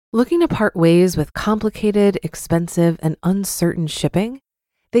Looking to part ways with complicated, expensive, and uncertain shipping?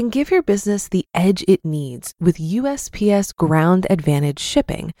 Then give your business the edge it needs with USPS Ground Advantage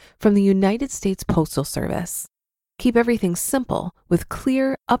shipping from the United States Postal Service. Keep everything simple with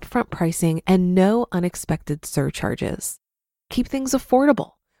clear, upfront pricing and no unexpected surcharges. Keep things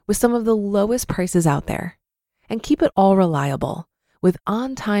affordable with some of the lowest prices out there. And keep it all reliable with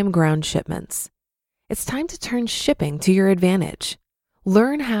on-time ground shipments. It's time to turn shipping to your advantage.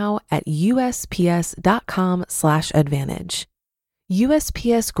 Learn how at USPS.com/advantage.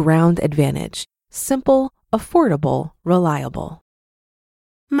 USPS Ground Advantage. Simple, affordable, reliable.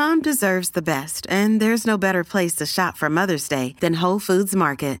 Mom deserves the best, and there's no better place to shop for Mother's Day than Whole Foods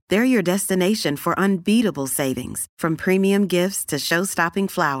Market. They're your destination for unbeatable savings, from premium gifts to show-stopping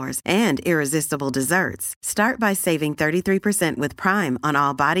flowers and irresistible desserts. Start by saving 33% with Prime on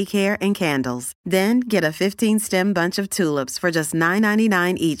all body care and candles. Then get a 15-stem bunch of tulips for just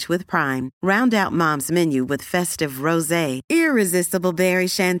 $9.99 each with Prime. Round out Mom's menu with festive rosé, irresistible berry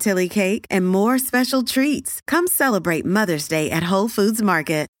chantilly cake, and more special treats. Come celebrate Mother's Day at Whole Foods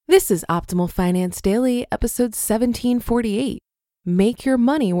Market. This is Optimal Finance Daily, episode 1748. Make Your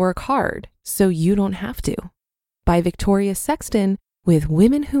Money Work Hard So You Don't Have to, by Victoria Sexton with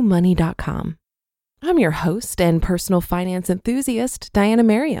WomenWhoMoney.com. I'm your host and personal finance enthusiast, Diana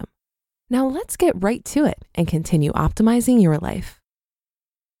Merriam. Now let's get right to it and continue optimizing your life.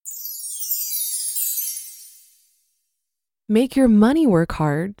 Make Your Money Work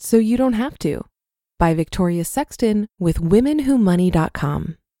Hard So You Don't Have to, by Victoria Sexton with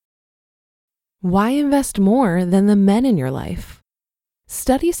WomenWhoMoney.com. Why invest more than the men in your life?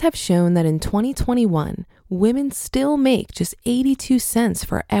 Studies have shown that in 2021, women still make just 82 cents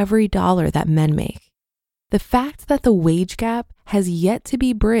for every dollar that men make. The fact that the wage gap has yet to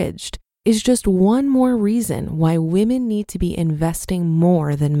be bridged is just one more reason why women need to be investing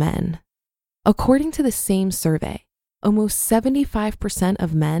more than men. According to the same survey, almost 75%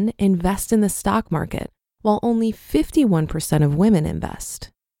 of men invest in the stock market, while only 51% of women invest.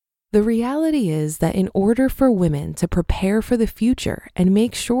 The reality is that in order for women to prepare for the future and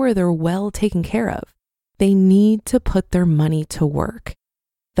make sure they're well taken care of, they need to put their money to work.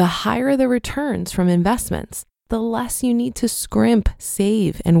 The higher the returns from investments, the less you need to scrimp,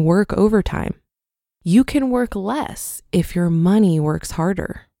 save, and work overtime. You can work less if your money works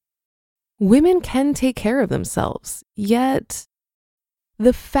harder. Women can take care of themselves, yet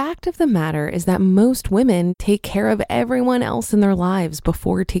the fact of the matter is that most women take care of everyone else in their lives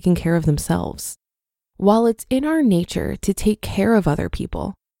before taking care of themselves. While it's in our nature to take care of other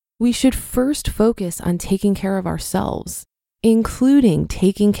people, we should first focus on taking care of ourselves, including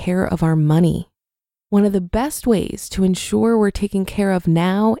taking care of our money. One of the best ways to ensure we're taken care of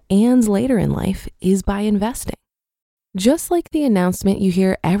now and later in life is by investing. Just like the announcement you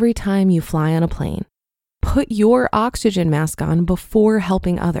hear every time you fly on a plane, put your oxygen mask on before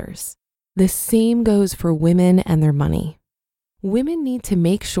helping others. The same goes for women and their money. Women need to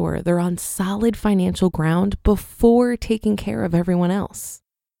make sure they're on solid financial ground before taking care of everyone else.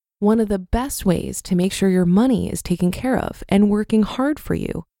 One of the best ways to make sure your money is taken care of and working hard for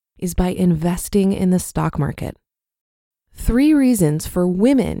you is by investing in the stock market. 3 reasons for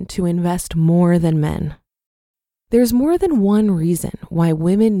women to invest more than men. There's more than one reason why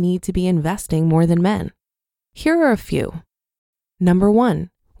women need to be investing more than men. Here are a few. Number 1,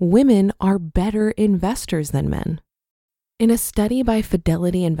 women are better investors than men. In a study by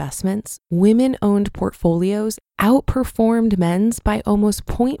Fidelity Investments, women-owned portfolios outperformed men's by almost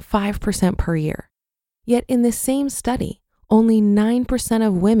 0.5% per year. Yet in the same study, only 9%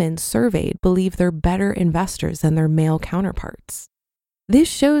 of women surveyed believe they're better investors than their male counterparts. This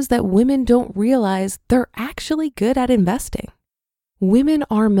shows that women don't realize they're actually good at investing. Women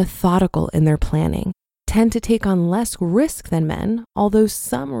are methodical in their planning, tend to take on less risk than men, although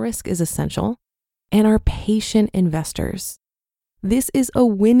some risk is essential, and are patient investors. This is a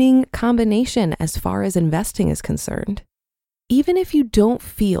winning combination as far as investing is concerned. Even if you don't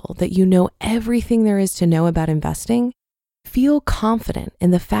feel that you know everything there is to know about investing, feel confident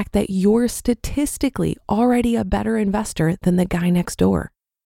in the fact that you're statistically already a better investor than the guy next door.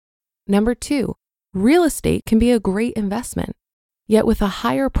 Number 2, real estate can be a great investment. Yet with a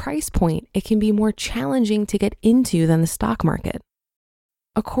higher price point, it can be more challenging to get into than the stock market.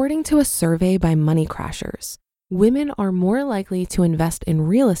 According to a survey by Money Crashers, women are more likely to invest in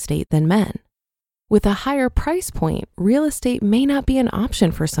real estate than men. With a higher price point, real estate may not be an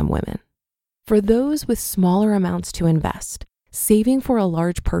option for some women. For those with smaller amounts to invest, saving for a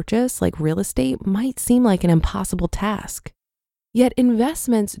large purchase like real estate might seem like an impossible task. Yet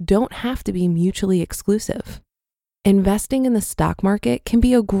investments don't have to be mutually exclusive. Investing in the stock market can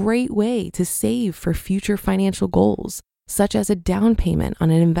be a great way to save for future financial goals, such as a down payment on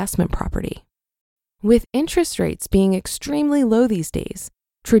an investment property. With interest rates being extremely low these days,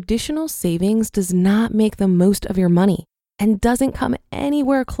 traditional savings does not make the most of your money and doesn't come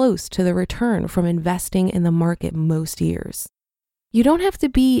anywhere close to the return from investing in the market most years. You don't have to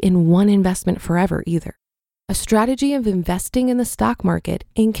be in one investment forever either. A strategy of investing in the stock market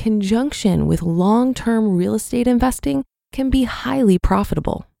in conjunction with long-term real estate investing can be highly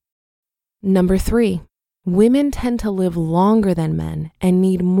profitable. Number 3, women tend to live longer than men and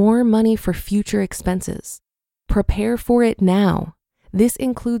need more money for future expenses. Prepare for it now. This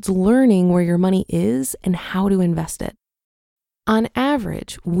includes learning where your money is and how to invest it. On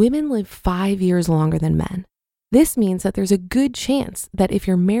average, women live 5 years longer than men. This means that there's a good chance that if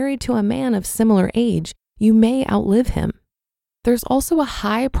you're married to a man of similar age, you may outlive him. There's also a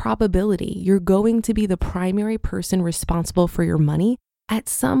high probability you're going to be the primary person responsible for your money at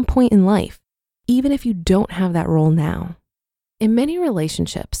some point in life, even if you don't have that role now. In many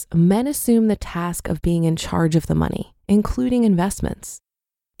relationships, men assume the task of being in charge of the money, including investments.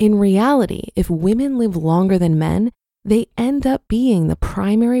 In reality, if women live longer than men, they end up being the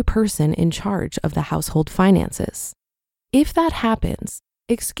primary person in charge of the household finances. If that happens,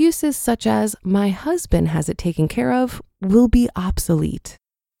 excuses such as, "my husband has it taken care of," will be obsolete.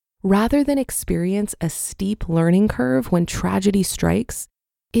 Rather than experience a steep learning curve when tragedy strikes,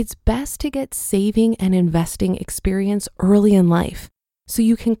 it's best to get saving and investing experience early in life so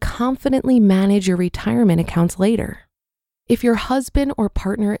you can confidently manage your retirement accounts later. If your husband or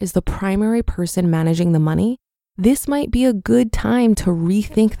partner is the primary person managing the money, this might be a good time to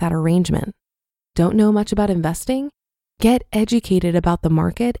rethink that arrangement. Don't know much about investing? Get educated about the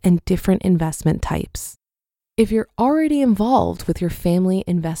market and different investment types. If you're already involved with your family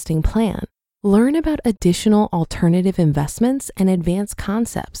investing plan, learn about additional alternative investments and advanced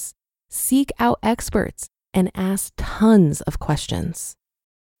concepts. Seek out experts and ask tons of questions.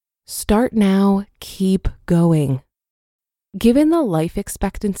 Start now, keep going. Given the life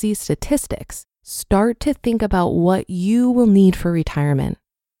expectancy statistics, start to think about what you will need for retirement.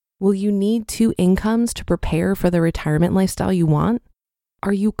 Will you need 2 incomes to prepare for the retirement lifestyle you want?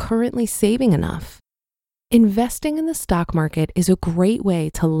 Are you currently saving enough? Investing in the stock market is a great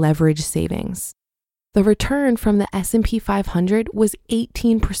way to leverage savings. The return from the S&P 500 was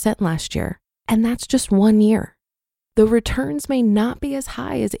 18% last year, and that's just 1 year. The returns may not be as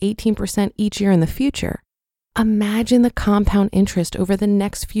high as 18% each year in the future. Imagine the compound interest over the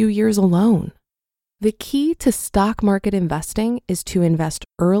next few years alone. The key to stock market investing is to invest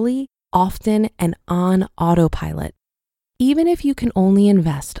early, often, and on autopilot. Even if you can only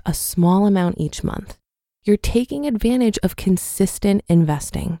invest a small amount each month, you're taking advantage of consistent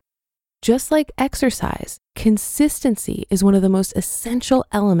investing. Just like exercise, consistency is one of the most essential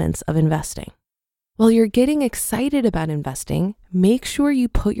elements of investing. While you're getting excited about investing, make sure you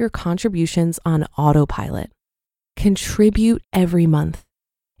put your contributions on autopilot. Contribute every month.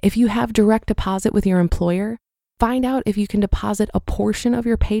 If you have direct deposit with your employer, find out if you can deposit a portion of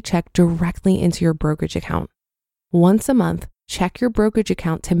your paycheck directly into your brokerage account. Once a month, check your brokerage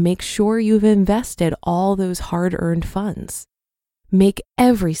account to make sure you've invested all those hard-earned funds. Make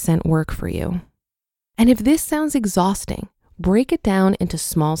every cent work for you. And if this sounds exhausting, break it down into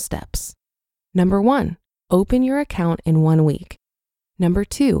small steps. Number 1, open your account in 1 week. Number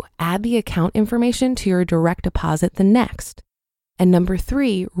 2, add the account information to your direct deposit the next. And number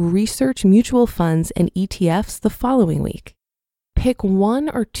 3, research mutual funds and ETFs the following week. Pick 1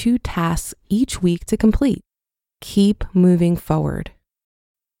 or 2 tasks each week to complete. Keep moving forward.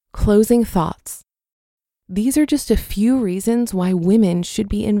 Closing thoughts. These are just a few reasons why women should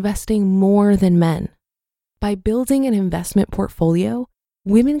be investing more than men. By building an investment portfolio,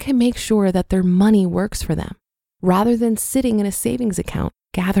 women can make sure that their money works for them, rather than sitting in a savings account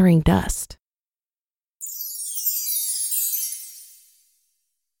gathering dust.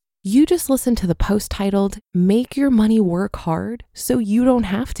 You just listened to the post titled, "Make Your Money Work Hard So You Don't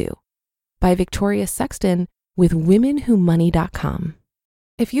Have to," by Victoria Sexton with WomenWhoMoney.com.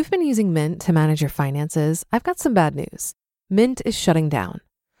 If you've been using Mint to manage your finances, I've got some bad news. Mint is shutting down.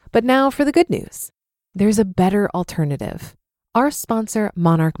 But now for the good news. There's a better alternative. Our sponsor,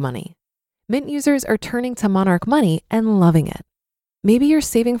 Monarch Money. Mint users are turning to Monarch Money and loving it. Maybe you're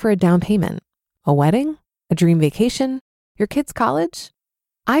saving for a down payment, a wedding, a dream vacation, your kids' college.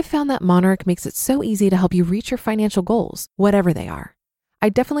 I found that Monarch makes it so easy to help you reach your financial goals, whatever they are. I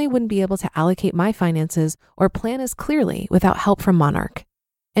definitely wouldn't be able to allocate my finances or plan as clearly without help from Monarch.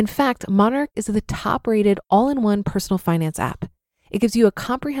 In fact, Monarch is the top-rated all-in-one personal finance app. It gives you a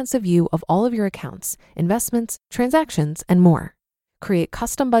comprehensive view of all of your accounts, investments, transactions, and more. Create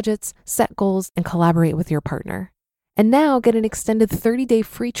custom budgets, set goals, and collaborate with your partner. And now get an extended 30-day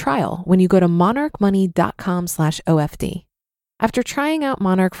free trial when you go to monarchmoney.com/OFD. After trying out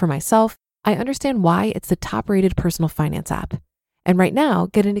Monarch for myself, I understand why it's the top-rated personal finance app. And right now,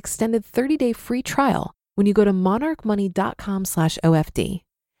 get an extended 30-day free trial when you go to monarchmoney.com/OFD.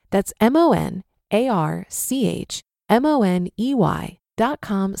 That's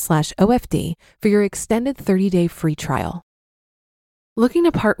monarchmoney.com/OFD for your extended 30-day free trial. Looking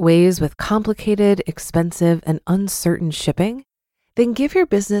to part ways with complicated, expensive, and uncertain shipping? Then give your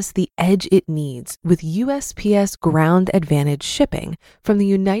business the edge it needs with USPS Ground Advantage shipping from the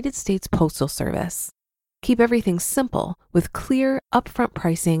United States Postal Service. Keep everything simple with clear, upfront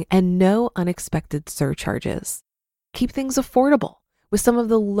pricing and no unexpected surcharges. Keep things affordable with some of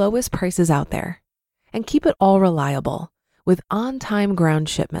the lowest prices out there. And keep it all reliable with on-time ground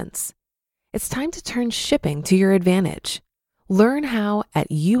shipments. It's time to turn shipping to your advantage. Learn how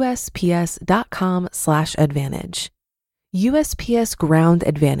at USPS.com/advantage. USPS Ground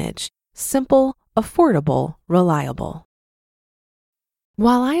Advantage. Simple, affordable, reliable.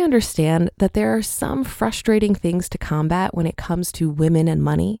 While I understand that there are some frustrating things to combat when it comes to women and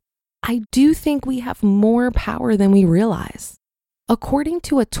money, I do think we have more power than we realize. According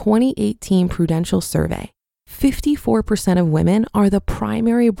to a 2018 Prudential survey, 54% of women are the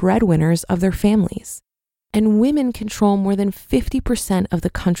primary breadwinners of their families, and women control more than 50% of the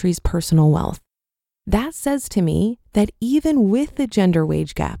country's personal wealth. That says to me that even with the gender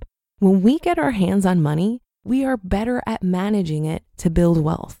wage gap, when we get our hands on money, we are better at managing it to build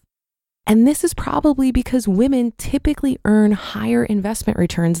wealth. And this is probably because women typically earn higher investment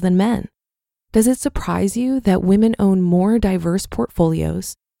returns than men. Does it surprise you that women own more diverse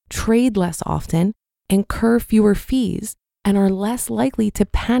portfolios, trade less often, incur fewer fees, and are less likely to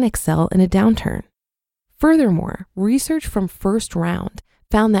panic sell in a downturn? Furthermore, research from First Round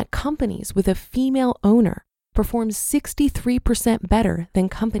found that companies with a female owner perform 63% better than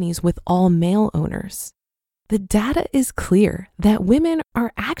companies with all male owners. The data is clear that women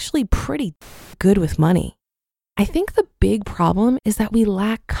are actually pretty good with money. I think the big problem is that we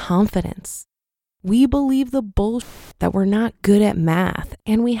lack confidence. We believe the bullshit that we're not good at math,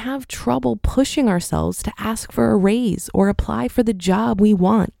 and we have trouble pushing ourselves to ask for a raise or apply for the job we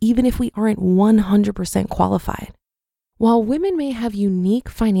want, even if we aren't 100% qualified. While women may have unique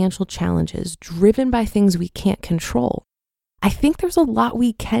financial challenges driven by things we can't control, I think there's a lot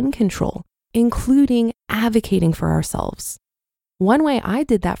we can control, including advocating for ourselves. One way I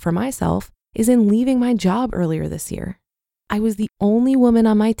did that for myself is in leaving my job earlier this year. I was the only woman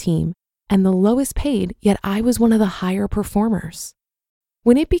on my team and the lowest paid, yet I was one of the higher performers.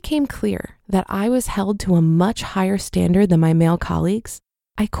 When it became clear that I was held to a much higher standard than my male colleagues,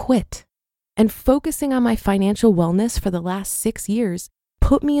 I quit. And focusing on my financial wellness for the last 6 years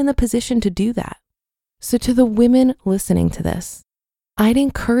put me in the position to do that. So to the women listening to this, I'd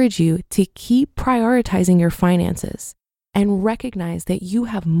encourage you to keep prioritizing your finances and recognize that you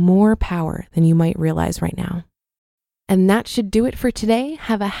have more power than you might realize right now. And that should do it for today.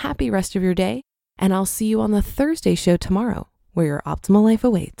 Have a happy rest of your day, and I'll see you on the Thursday show tomorrow, where your optimal life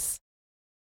awaits.